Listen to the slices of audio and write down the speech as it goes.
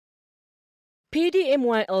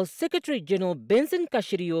PDMYL Secretary General Benson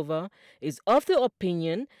Kashiriova is of the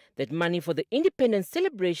opinion that money for the independence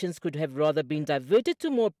celebrations could have rather been diverted to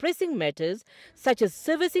more pressing matters such as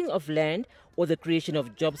servicing of land or the creation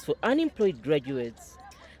of jobs for unemployed graduates.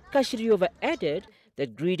 Kashiriova added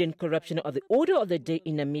that greed and corruption are the order of the day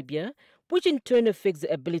in Namibia, which in turn affects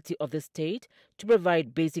the ability of the state to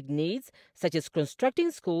provide basic needs such as constructing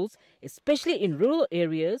schools, especially in rural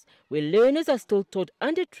areas where learners are still taught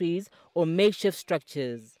under trees or makeshift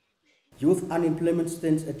structures. Youth unemployment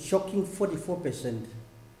stands at shocking 44%,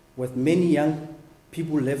 with many young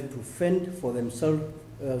people left to fend for themselves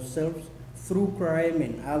through crime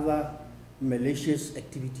and other malicious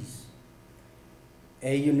activities.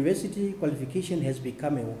 A university qualification has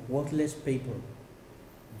become a worthless paper.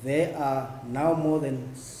 There are now more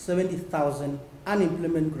than 70,000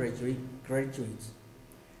 unemployment graduates.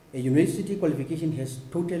 A university qualification has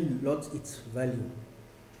totally lost its value.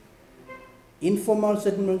 Informal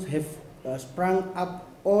settlements have sprung up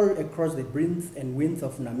all across the breadth and width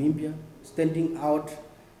of Namibia, standing out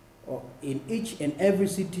in each and every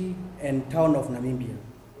city and town of Namibia.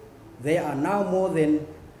 There are now more than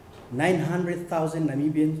 900,000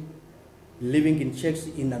 Namibians living in shacks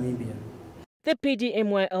in Namibia. The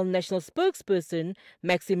PDMYL national spokesperson,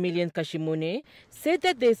 Maximilian Kashimone, said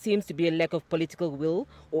that there seems to be a lack of political will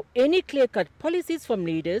or any clear-cut policies from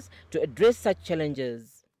leaders to address such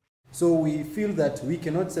challenges. So we feel that we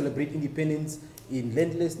cannot celebrate independence in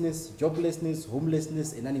landlessness, joblessness,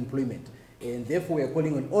 homelessness and unemployment. And therefore we are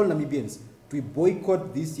calling on all Namibians to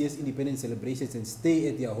boycott this year's independence celebrations and stay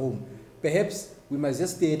at their home. Perhaps we must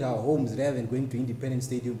just stay at our homes rather than going to Independence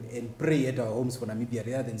Stadium and pray at our homes for Namibia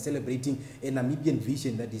rather than celebrating a Namibian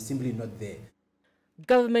vision that is simply not there.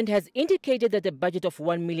 Government has indicated that a budget of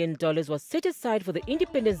 $1 million was set aside for the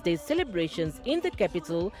Independence Day celebrations in the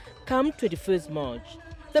capital come 21st March.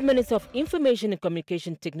 The Minister of Information and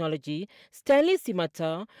Communication Technology, Stanley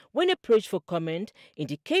Simata, when approached for comment,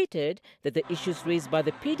 indicated that the issues raised by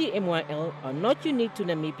the PDMYL are not unique to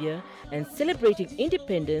Namibia and celebrating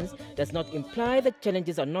independence does not imply that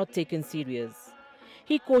challenges are not taken serious.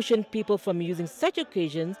 He cautioned people from using such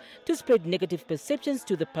occasions to spread negative perceptions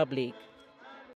to the public.